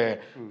வந்து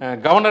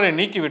கவர்னரை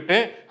நீக்கிவிட்டு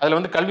அதில்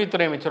வந்து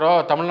கல்வித்துறை அமைச்சரோ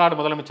தமிழ்நாடு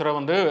முதலமைச்சரோ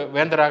வந்து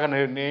வேந்தராக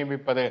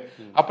நியமிப்பது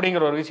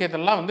அப்படிங்கிற ஒரு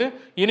விஷயத்தெல்லாம் வந்து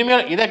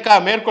இனிமேல் இதை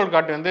மேற்கோள்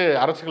காட்டி வந்து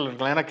அரசுகள்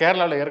இருக்கலாம். ஏன்னா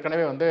கேரளாவில்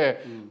ஏற்கனவே வந்து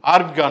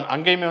ஆர்பிகான்,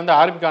 அங்கேயுமே வந்து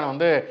ஆர்பிகான்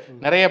வந்து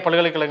நிறைய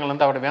பல்கலைக்கழகங்கள்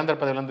வந்து அவருடைய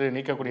வேந்தர் பதவியில் வந்து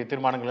நீக்கக்கூடிய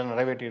தீர்மானங்களை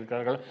நிறைவேற்றி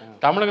இருக்கிறார்கள்.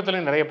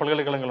 தமிழகத்திலையும் நிறைய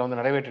பல்கலைக்கழகங்கள்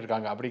வந்து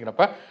நிறைவேற்றியிருக்காங்க.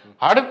 அப்படிங்கிறப்ப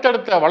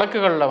அடுத்தடுத்த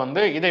வழக்குகளில்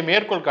வந்து இதை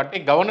மேற்கோள் காட்டி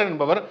கவர்னர்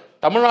என்பவர்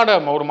தமிழ்நாடு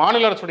ஒரு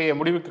மாநில அரசுடைய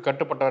முடிவுக்கு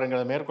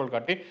கட்டுப்பட்டவர்ங்கிறத மேற்கோள்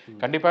காட்டி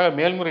கண்டிப்பாக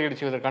மேல்முறையீடு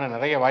செய்வதற்கான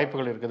நிறைய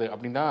வாய்ப்புகள் இருக்குது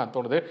அப்படின்னு தான்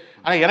தோணுது.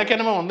 ஆனால் எனக்கு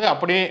என்னமோ வந்து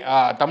அப்படியே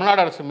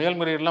தமிழ்நாடு அரசு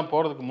மேல்முறையீடுலாம்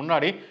போகிறதுக்கு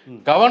முன்னாடி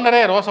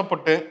கவர்னரே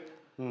ரோசப்பட்டு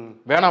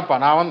வேணாம்ப்பா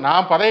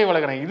நான் பதவி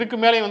விலகிறேன், இதுக்கு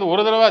மேலே வந்து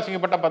ஒரு தடவை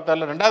அசிங்கப்பட்ட 10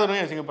 இல்லை 2வது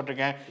தடவை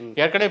அசிங்கப்பட்டிருக்கேன்,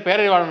 ஏற்கனவே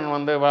பேரறிவாளன்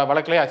வந்து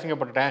வழக்கிலேயே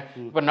அசிங்கப்பட்டுட்டேன்,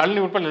 இப்போ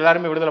நளினி உட்பட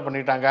எல்லாருமே விடுதலை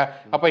பண்ணிட்டாங்க,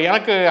 அப்போ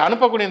எனக்கு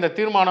அனுப்பக்கூடிய இந்த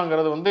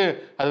தீர்மானங்கிறது வந்து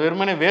அது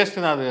வெறுமனே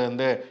வேஸ்ட்டு தான். அது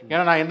வந்து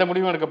ஏன்னா நான் எந்த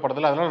முடிவும்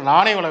எடுக்கப்படுறதில்ல, அதனால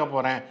நானே விலக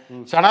போகிறேன்.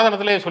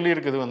 சனாதனத்திலே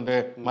சொல்லியிருக்குது வந்து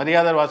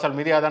மதியாதர் வாசல்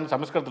மிதியாதான்னு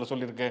சமஸ்கிருதத்தில்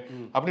சொல்லியிருக்கு,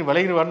 அப்படி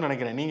விளையிடுவார்னு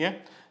நினைக்கிறேன். நீங்கள்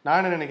நான்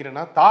என்ன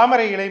நினைக்கிறேன்னா,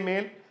 தாமரை இலை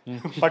மேல்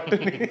பட்டு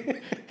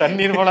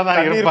தண்ணீர் போல தான்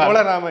தண்ணீர் இருப்பார். போல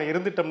நாம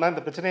இருந்துட்டோம்னா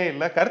இந்த பிரச்சனையே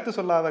இல்லை, கருத்து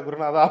சொல்லாத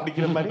குருநாதா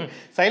அப்படிங்கிற மாதிரி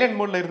சைலண்ட்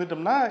மோட்ல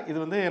இருந்துட்டோம்னா இது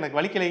வந்து எனக்கு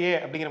வலிக்கலையே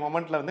அப்படிங்கிற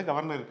மொமெண்ட்ல வந்து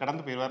கவர்னர்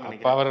கடந்து போயிடுவார்னு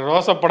நினைக்கிறேன். அவர்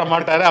ரோசப்பட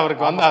மாட்டாரு,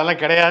 அவருக்கு வந்து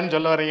அதெல்லாம் கிடையாதுன்னு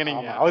சொல்ல வரீங்க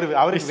நீங்க.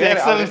 அவருக்கு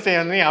எக்ஸலன்ஸை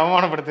வந்து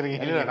அவமானப்படுத்துறீங்க.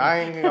 இல்ல,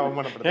 நான் எங்க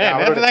அவமானப்படுத்தேன்?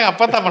 நேற்று தாங்க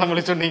அப்பத்தா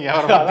பழமொழி சொன்னீங்க.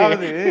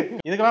 அதாவது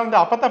இதுக்கெல்லாம்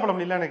வந்து அப்பத்தா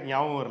பழமொழிலாம் எனக்கு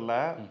ஞாபகம் வரல.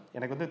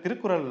 எனக்கு வந்து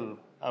திருக்குறள்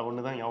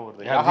ஒண்ணுதான் ஞாபகம்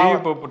வருது. ஜிவி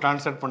போப்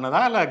டிரான்ஸ்லேட் பண்ணதா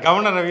இல்ல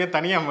கவர்னர் ரவியை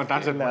தனியா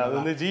டிரான்ஸ்லேட் இல்ல, அது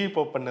வந்து ஜிவி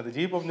போப் பண்ணது.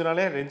 ஜிவி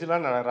போப்னாலே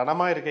நெஞ்சுலாம்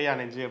ரணமா இருக்கையா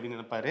நெஞ்சு அப்படின்னு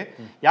நினைப்பாரு.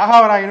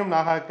 யாகாவராயினும்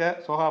நாகாக்க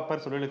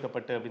சோகாப்பர்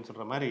சொல்லிழுக்கப்பட்டு அப்படின்னு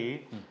சொல்ற மாதிரி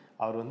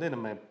அவர் வந்து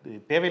நம்ம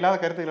தேவையில்லாத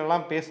கருத்துக்கள்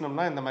எல்லாம்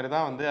பேசணும்னா இந்த மாதிரி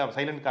தான் வந்து அவர்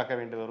சைலண்ட் காக்க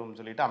வேண்டி வரும்னு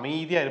சொல்லிட்டு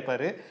அமைதியா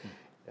இருப்பாரு.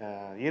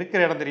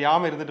 இருக்கிற இடம்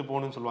தெரியாம இருந்துட்டு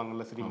போகணும்னு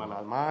சொல்லுவாங்கல்ல சினிமாவில்,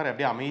 அது மாதிரி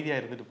அப்படியே அமைதியா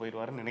இருந்துட்டு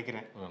போயிடுவாருன்னு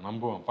நினைக்கிறேன்.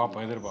 நம்புவோம்,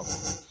 பார்ப்போம்,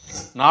 எதிர்பார்ப்போம்.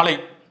 நாளை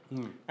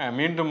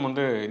மீண்டும்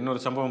வந்து இன்னொரு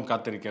சம்பவம்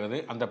காத்திருக்கிறது.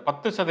 அந்த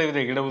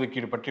 10%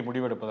 இடஒதுக்கீடு பற்றி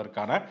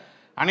முடிவெடுப்பதற்கான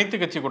அனைத்து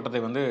கட்சி கூட்டத்தை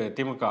வந்து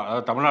திமுக,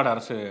 அதாவது தமிழ்நாடு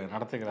அரசு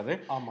நடத்துகிறது.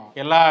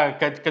 எல்லா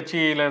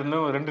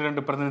கட்சியிலிருந்தும்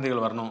 2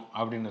 பிரதிநிதிகள் வரணும்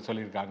அப்படின்னு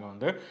சொல்லியிருக்காங்க.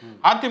 வந்து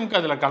அதிமுக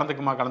அதில்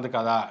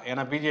கலந்துக்காதா?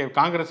 ஏன்னா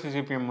காங்கிரஸ்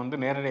சிபிஎம்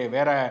வந்து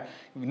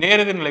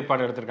நேரடி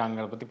நிலைப்பாடு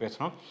எடுத்திருக்காங்க. அதை பற்றி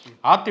பேசணும்.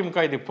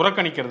 அதிமுக இதை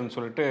புறக்கணிக்கிறதுன்னு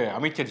சொல்லிட்டு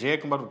அமைச்சர்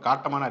ஜெயக்குமார் ஒரு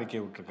காட்டமான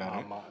அறிக்கையை விட்டுருக்காரு.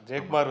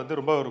 ஜெயக்குமார்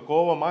வந்து ரொம்ப ஒரு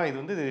கோபமா இது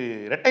வந்து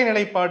இரட்டை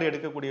நிலைப்பாடு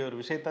எடுக்கக்கூடிய ஒரு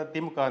விஷயத்த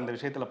திமுக இந்த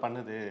விஷயத்துல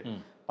பண்ணுது.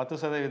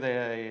 10%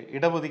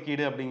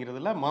 இடஒதுக்கீடு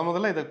அப்படிங்கிறதுல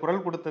முதல்ல இதை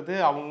குரல் கொடுத்தது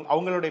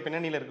அவங்களுடைய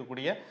பின்னணியில்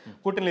இருக்கக்கூடிய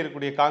கூட்டணியில்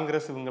இருக்கக்கூடிய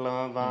காங்கிரஸ்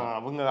இவங்களாம் தான்.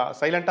 அவங்க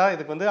சைலண்டா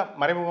இதுக்கு வந்து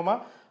மறைமுகமா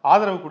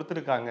ஆதரவு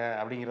கொடுத்துருக்காங்க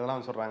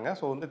அப்படிங்கிறதெல்லாம் சொல்றாங்க.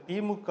 ஸோ வந்து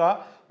திமுக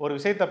ஒரு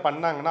விஷயத்த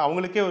பண்ணாங்கன்னா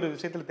அவங்களுக்கே ஒரு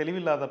விஷயத்துல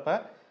தெளிவில்லாதப்ப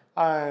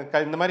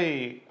இந்த மாதிரி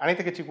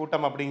அனைத்து கட்சி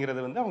கூட்டம்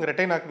அப்படிங்கிறது வந்து அவங்க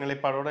இரட்டை நாக்கு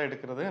நிலைப்பாடோடு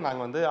எடுக்கிறது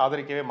நாங்கள் வந்து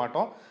ஆதரிக்கவே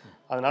மாட்டோம்.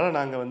 அதனால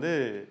நாங்கள் வந்து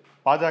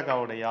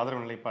பாஜகவுடைய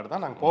ஆதரவு நிலைப்பாடு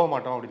தான், நாங்கள் போக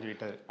மாட்டோம் அப்படின்னு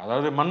சொல்லிட்டாரு.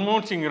 அதாவது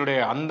மன்மோகன் சிங்கினுடைய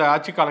அந்த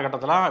ஆட்சி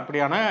காலகட்டத்தில்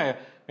இப்படியான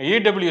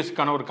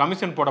இடபிள்யூஎஸ்க்கான ஒரு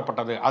கமிஷன்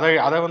போடப்பட்டது.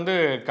 அதை வந்து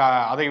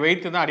அதை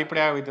வைத்து தான்,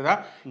 அடிப்படையாக வைத்து தான்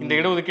இந்த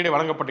இடஒதுக்கீடு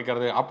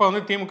வழங்கப்பட்டிருக்கிறது. அப்போ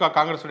வந்து திமுக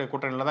காங்கிரஸுடைய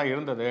கூட்டணியில் தான்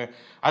இருந்தது.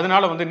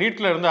 அதனால வந்து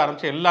நீட்டில் இருந்து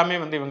ஆரம்பிச்சு எல்லாமே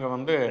வந்து இவங்க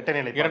வந்து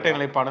இரட்டை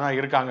நிலைப்பாடு தான்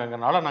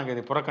இருக்காங்கங்கிறனால நாங்கள்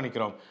இதை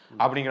புறக்கணிக்கிறோம்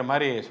அப்படிங்கிற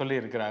மாதிரி சொல்லி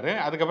இருக்கிறாரு.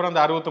 அதுக்கப்புறம்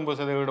அந்த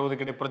 69%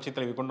 இடஒதுக்கீடு புரட்சி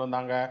தலைவி கொண்டு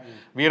வந்தாங்க.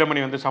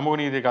 வீரமணி வந்து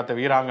சமூக நீதி காத்த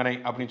வீராங்கனை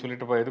அப்படின்னு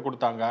சொல்லிட்டு இது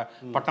கொடுத்தாங்க,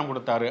 பட்டம்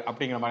கொடுத்தாரு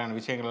அப்படிங்கிற மாதிரியான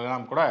விஷயங்கள்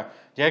எல்லாம் கூட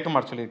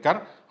ஜெயக்குமார் சொல்லியிருக்கார்.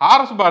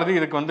 ஆர்எஸ் பாரதி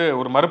இதுக்கு வந்து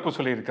ஒரு மறுப்பு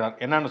சொல்லியிருக்கிறார்.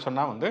 என்னன்னு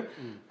சொன்னால் வந்து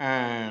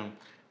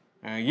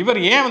இவர்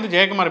ஏன் வந்து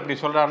ஜெயக்குமார் இப்படி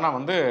சொல்றாருன்னா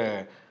வந்து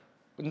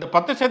இந்த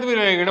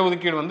 10%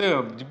 இடஒதுக்கீடு வந்து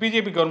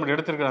பிஜேபி கவர்மெண்ட்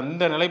எடுத்திருக்கிற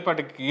அந்த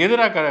நிலைப்பாட்டுக்கு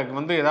எதிராக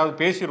வந்து ஏதாவது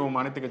பேசிடுவோம்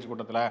அனைத்து கட்சி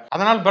கூட்டத்தில்,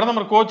 அதனால்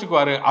பிரதமர்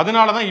கோச்சுக்குவாரு,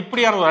 அதனால தான்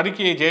இப்படியான ஒரு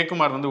அறிக்கையை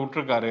ஜெயக்குமார் வந்து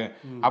விட்டுருக்காரு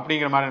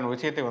அப்படிங்கிற மாதிரியான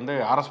விஷயத்தை வந்து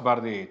ஆர்எஸ்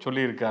பாரதி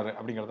சொல்லியிருக்காரு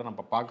அப்படிங்கிறத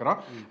நம்ம பார்க்குறோம்.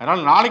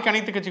 அதனால் நாளைக்கு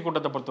அனைத்து கட்சி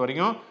கூட்டத்தை பொறுத்த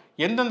வரைக்கும்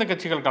எந்தெந்த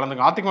கட்சிகள்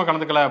கலந்துக்கும், அதிமுக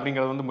கலந்துக்கல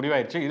அப்படிங்கிறது வந்து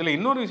முடிவாயிடுச்சு. இதில்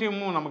இன்னொரு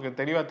விஷயமும் நமக்கு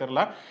தெளிவாக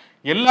தெரியல.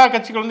 எல்லா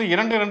கட்சிகளும் வந்து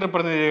 2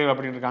 பிரதிநிதிகள்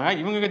அப்படின்னு இருக்காங்க.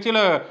 இவங்க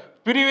கட்சியில்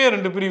பிரிவே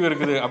 2 பிரிவு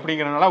இருக்குது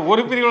அப்படிங்கிறனால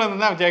ஒரு பிரிவில்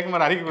வந்து தான்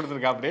ஜெயக்குமார் அறிக்கை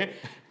கொடுத்துருக்கா. அப்படி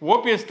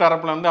ஓபிஎஸ்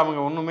தரப்பில் வந்து அவங்க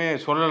ஒன்றுமே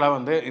சொல்லலை.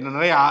 வந்து இன்னும்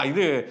நிறைய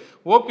இது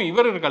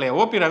இவர் இருக்காலையா,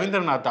 ஓபி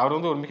ரவீந்திரநாத், அவர்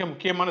வந்து ஒரு மிக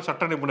முக்கியமான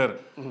சட்ட நிபுணர்,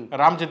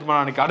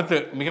 ராம்ஜெத்மலானிக்கு அடுத்து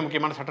மிக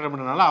முக்கியமான சட்ட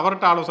நிபுணர்னால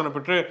அவர்கிட்ட ஆலோசனை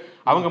பெற்று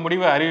அவங்க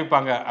முடிவை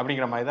அறிவிப்பாங்க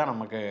அப்படிங்கிற மாதிரி தான்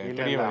நமக்கு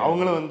தெரியும்.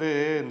 அவங்களும் வந்து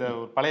இந்த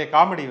பழைய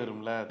காமெடி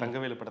வரும்ல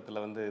தங்கவேலு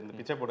படத்தில் வந்து இந்த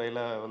பிச்சை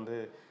புடையில வந்து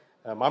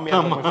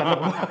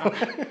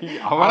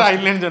அவரா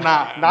இல்லைன்னு சொன்னா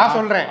நான்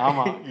சொல்றேன்,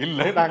 ஆமா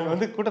இல்ல நாங்க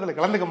வந்து கூட்டத்துல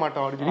கலந்துக்க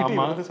மாட்டோம்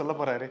அப்படின்னு சொல்ல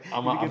போறாரு.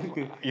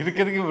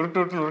 இதுக்கு எதுக்கு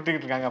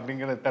உருட்டிக்கிட்டு இருக்காங்க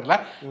அப்படிங்கிறது தெரியல.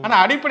 ஆனா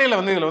அடிப்படையில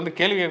வந்து இதுல வந்து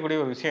கேள்வி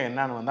கேட்கக்கூடிய ஒரு விஷயம்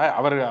என்னன்னு வந்தா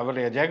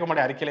அவருடைய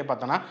ஜெயக்குமார் அறிக்கையிலே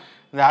பார்த்தோன்னா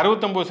இந்த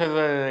 69%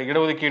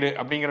 இடஒதுக்கீடு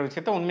அப்படிங்கிற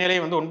விஷயத்த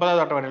உண்மையிலேயே வந்து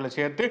 9வது அட்டவணையில்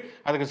சேர்த்து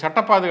அதுக்கு சட்ட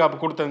பாதுகாப்பு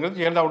கொடுத்ததுங்கிறது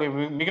ஜெயலலிதாவுடைய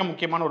மிக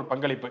முக்கியமான ஒரு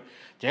பங்களிப்பு.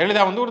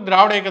 ஜெயலலிதா வந்து ஒரு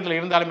திராவிட இயக்கத்தில்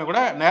இருந்தாலுமே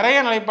கூட நிறைய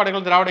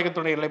நிலைப்பாடுகள் திராவிட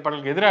இயக்கத்துடைய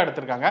நிலைப்பாடுகளுக்கு எதிராக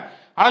எடுத்திருக்காங்க.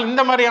 ஆனால்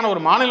இந்த மாதிரியான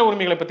ஒரு மாநில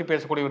உரிமைகளை பற்றி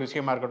பேசக்கூடிய ஒரு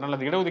விஷயமா இருக்கட்டும்,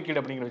 அல்லது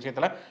இடஒதுக்கீடு அப்படிங்கிற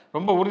விஷயத்துல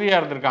ரொம்ப உறுதியா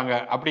இருந்திருக்காங்க.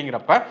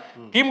 அப்படிங்கிறப்ப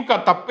திமுக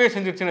தப்பே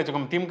செஞ்சிருச்சுன்னு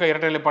வச்சுக்கோங்க, திமுக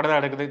இரட்டை நிலைப்பாடு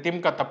தான் எடுக்குது,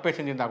 திமுக தப்பே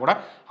செஞ்சிருந்தா கூட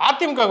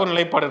அதிமுக ஒரு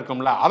நிலைப்பாடு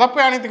இருக்கும்ல, அதை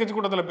போய் அனைத்து கட்சி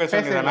கூட்டத்தில் பேச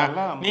வேண்டியதானே.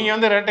 நீங்க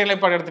வந்து இரட்டை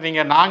நிலைப்பாடு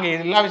எடுத்துட்டீங்க, நாங்க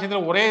எல்லா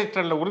விஷயத்திலும் ஒரே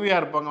உறுதியா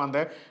இருப்பாங்க,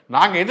 வந்து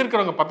நாங்க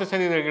எதிர்க்கிறவங்க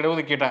 10%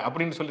 இடஒதுக்கீட்டை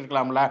அப்படின்னு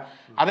சொல்லியிருக்கலாம்ல,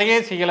 அதையே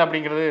செய்யலை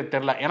அப்படிங்கிறது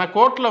தெரியல. ஏன்னா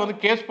கோர்ட்ல வந்து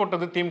கேஸ்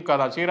போட்டது திமுக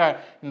தான். சீரா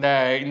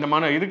இந்த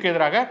மனு இதுக்கு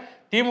எதிராக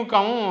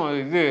திமுகவும்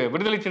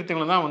விடுதலை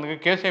சிறுத்தைகளும் தான்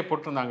வந்து கேஸே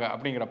போட்டிருந்தாங்க.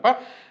 அப்படிங்கிறப்ப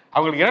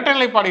அவங்களுக்கு இரட்டை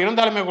நிலைப்பாடு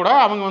இருந்தாலுமே கூட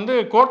அவங்க வந்து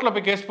கோர்ட்டில்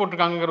போய் கேஸ்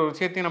போட்டிருக்காங்கிற ஒரு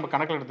விஷயத்தையும் நம்ம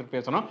கணக்கில் எடுத்துகிட்டு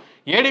பேசணும்.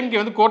 ஏடிஎம்கே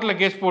வந்து கோர்ட்டில்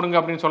கேஸ் போடுங்க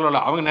அப்படின்னு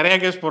சொல்லல, அவங்க நிறைய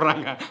கேஸ்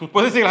போடுறாங்க.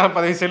 பொதுச் செயலாளர்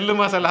பதவி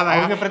செல்லுமா செல்லாத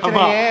அதிக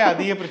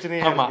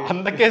பிரச்சனை. ஆமாம்,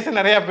 அந்த கேஸ்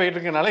நிறையா போயிட்டு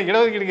இருக்கனால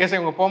இடஒதுக்கீடு கேஸை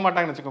அவங்க போக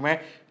மாட்டாங்கன்னு வச்சுக்கோமே.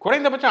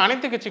 குறைந்தபட்சம்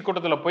அனைத்து கட்சி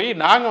கூட்டத்தில் போய்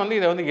நாங்கள் வந்து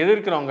இதை வந்து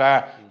எதிர்க்கிறவங்க,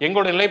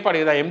 எங்களோட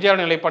நிலைப்பாடு இதுதான்,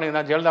 எம்ஜிஆர் நிலைப்பாடு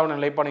இதுதான், ஜெயலலிதாவோட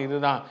நிலைப்பாடு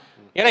இதுதான்.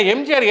 ஏன்னா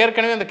எம்ஜிஆர்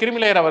ஏற்கனவே அந்த கிரிமி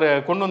லேயர் அவர்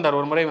கொண்டு வந்தார்.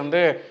 ஒரு முறை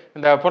வந்து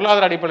இந்த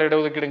பொருளாதார அடிப்படை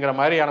இடஒதுக்கீடுங்கிற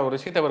மாதிரியான ஒரு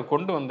விஷயத்தை அவர்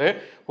கொண்டு வந்து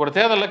ஒரு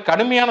தேர்தலில்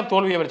கடுமையான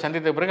தோல்வியை அவர்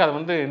சந்தித்த பிறகு அதை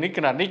வந்து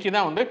நீக்கி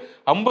தான் வந்து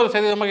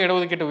 50%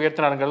 இடஒதுக்கீட்டை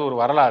உயர்த்தினாருங்கிறது ஒரு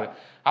வரலாறு.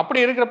 அப்படி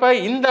இருக்கிறப்ப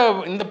இந்த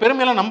இந்த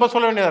பெருமையெல்லாம் நம்ம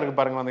சொல்ல வேண்டியதா இருக்கு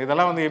பாருங்க. வந்து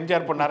இதெல்லாம் வந்து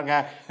எம்ஜிஆர் பண்ணாருங்க,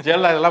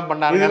 ஜெயலலிதா இதெல்லாம்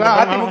பண்ணாருங்க.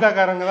 இதெல்லாம் அதிமுக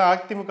காரங்க தான்,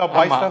 அதிமுக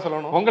பாய்ஸ் தான்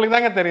சொல்லணும். உங்களுக்கு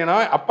தாங்க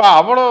தெரியணும். அப்ப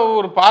அவ்வளோ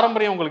ஒரு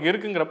பாரம்பரியம் உங்களுக்கு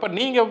இருக்குங்கிறப்ப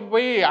நீங்க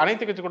போய்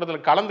அனைத்து கட்சி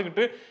கூட்டத்தில்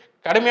கலந்துக்கிட்டு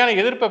கடுமையான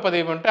எதிர்ப்பை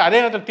பதிவு பண்ணிட்டு அதே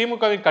நேரத்தில்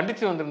திமுகவை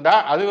கண்டித்து வந்திருந்தா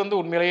அது வந்து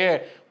உண்மையிலேயே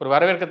ஒரு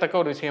வரவேற்கத்தக்க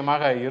ஒரு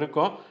விஷயமாக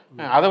இருக்கும்.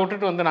 அதை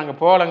விட்டுட்டு வந்து நாங்கள்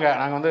போகலைங்க,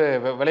 நாங்கள் வந்து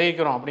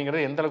விளைவிக்கிறோம்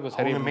அப்படிங்கிறது எந்த அளவுக்கு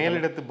சரி.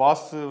 மேலிடத்து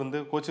பாஸ் வந்து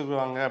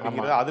கோச்சுக்குவாங்க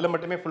அப்படிங்கிறது அதில்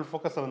மட்டுமே ஃபுல்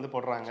ஃபோக்கஸை வந்து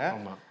போடுறாங்க.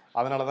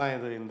 அதனால தான்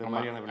இது இந்த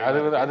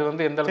மாதிரியான அது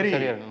வந்து எந்த அளவுக்கு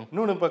சரியா இருக்கும்.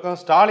 இன்னொன்று பக்கம்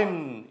ஸ்டாலின்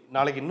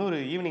நாளைக்கு இன்னொரு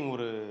ஈவினிங்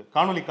ஒரு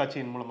காணொலி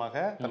காட்சியின் மூலமாக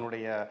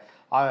தன்னுடைய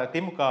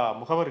திமுக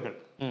முகவர்கள்,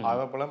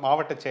 அதே போல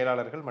மாவட்ட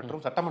செயலாளர்கள்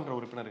மற்றும் சட்டமன்ற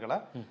உறுப்பினர்களை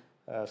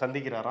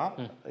சந்திக்கிறாராம்.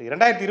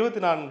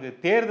 2024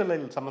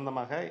 தேர்தலில்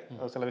சம்பந்தமாக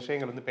சில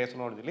விஷயங்கள் வந்து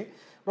பேசணும் அப்படின்னு சொல்லி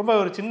ரொம்ப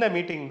ஒரு சின்ன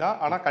மீட்டிங் தான்,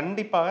 ஆனால்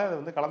கண்டிப்பாக அதை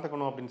வந்து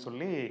கலந்துக்கணும் அப்படின்னு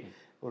சொல்லி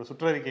ஒரு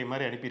சுற்றறிக்கை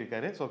மாதிரி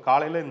அனுப்பியிருக்காரு. ஸோ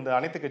காலையில் இந்த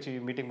அனைத்து கட்சி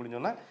மீட்டிங்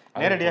முடிஞ்சோன்னா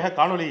நேரடியாக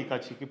காணொலி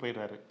காட்சிக்கு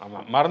போயிடுறாரு.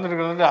 ஆமாம்,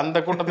 மறந்துட்டு அந்த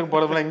கூட்டத்துக்கு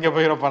போகிறதுல இங்கே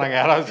போயிட போகிறாங்க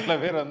யாராவது சில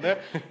பேர் வந்து.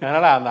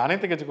 அதனால் அந்த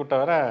அனைத்து கட்சி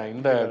கூட்டம் வேற,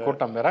 இந்த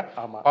கூட்டம் வேற.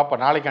 ஆமாம்,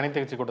 பாப்பா நாளைக்கு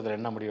அனைத்து கட்சி கூட்டத்தில்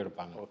என்ன முடிவு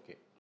எடுப்பாங்க. ஓகே.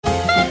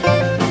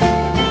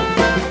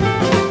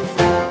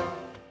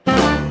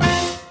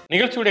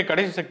 நிகழ்ச்சியுடைய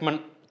கடைசி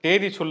செக்மெண்ட்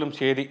தேதி சொல்லும்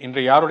செய்தி.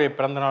 இன்று யாருடைய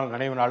பிறந்தநாள்,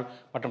 நினைவு நாள்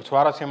மற்றும்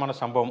சுவாரஸ்யமான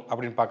சம்பவம்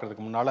அப்படின்னு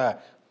பார்க்கறதுக்கு முன்னால்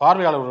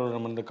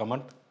பார்வையாளர்களிடம் வந்து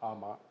கமெண்ட்.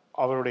 ஆமாம்,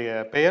 அவருடைய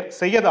பெயர்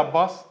சையத்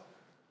அப்பாஸ்.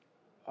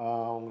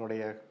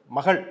 அவங்களுடைய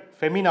மகள்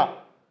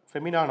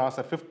Femina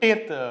Nassar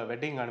 50th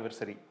wedding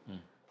anniversary.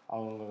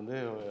 அவங்க வந்து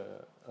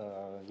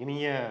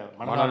இனிய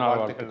மனநாள்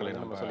வாழ்த்துக்களை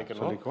நம்ம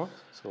சொல்லிக்கணும்.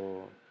 ஸோ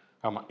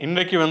ஆமாம்,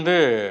 இன்றைக்கு வந்து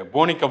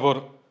போனி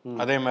கபூர்,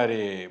 அதே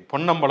மாதிரி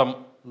பொன்னம்பலம்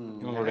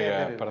இவங்களுடைய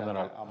பிறந்த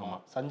நாள்.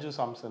 ஆமாம், சஞ்சு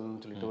சாம்சன்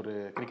சொல்லிட்டு ஒரு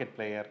கிரிக்கெட்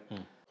பிளேயர்,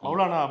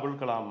 மௌலானா அபுல்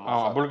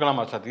கலாம்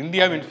ஆசாத்,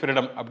 இந்தியாவின்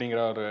ஃப்ரீடம்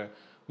அப்படிங்கிற ஒரு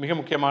மிக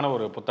முக்கியமான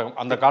ஒரு புத்தகம்.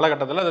 அந்த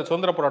காலகட்டத்தில், அது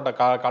சுதந்திர போராட்ட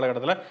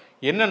காலகட்டத்தில்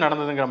என்ன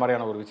நடந்ததுங்கிற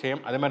மாதிரியான ஒரு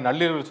விஷயம். அதே மாதிரி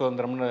நள்ளிரவு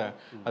சுதந்திரம்னு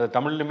அது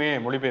தமிழ்லுமே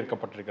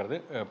மொழிபெயர்க்கப்பட்டிருக்கிறது.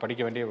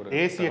 படிக்க வேண்டிய ஒரு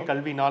தேசிய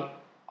கல்வி நாள்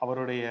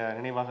அவருடைய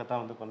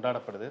நினைவாகத்தான் வந்து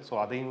கொண்டாடப்படுது. ஸோ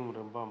அதையும்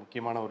ரொம்ப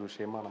முக்கியமான ஒரு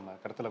விஷயமா நம்ம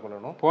கருத்தில்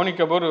கொள்ளணும். போனி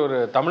கபூர் ஒரு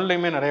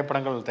தமிழ்லையுமே நிறைய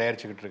படங்கள்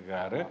தயாரிச்சுக்கிட்டு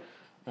இருக்காரு.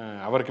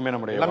 அவருக்குமே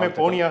நம்முடைய எல்லாமே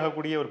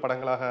போனியாகக்கூடிய ஒரு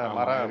படங்களாக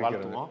மாற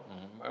வாழ்த்துவோம்.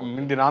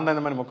 முந்தி நான் தான்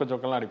இந்த மாதிரி மொக்க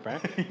ஜோக்கெல்லாம் அடிப்பேன்.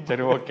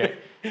 சரி, ஓகே.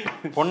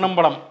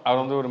 பொன்னம்பலம்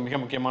அவர் வந்து ஒரு மிக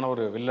முக்கியமான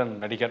ஒரு வில்லன்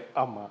நடிகர்.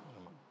 ஆமாம்,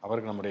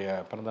 அவருக்கு நம்முடைய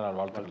பிறந்தநாள்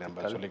வாழ்த்துக்களை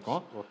நம்ம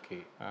சொல்லிக்கோம். ஓகே,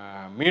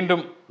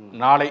 மீண்டும்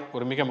நாளை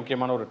ஒரு மிக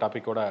முக்கியமான ஒரு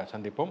டாபிக்கோட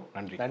சந்திப்போம்.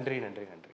 நன்றி.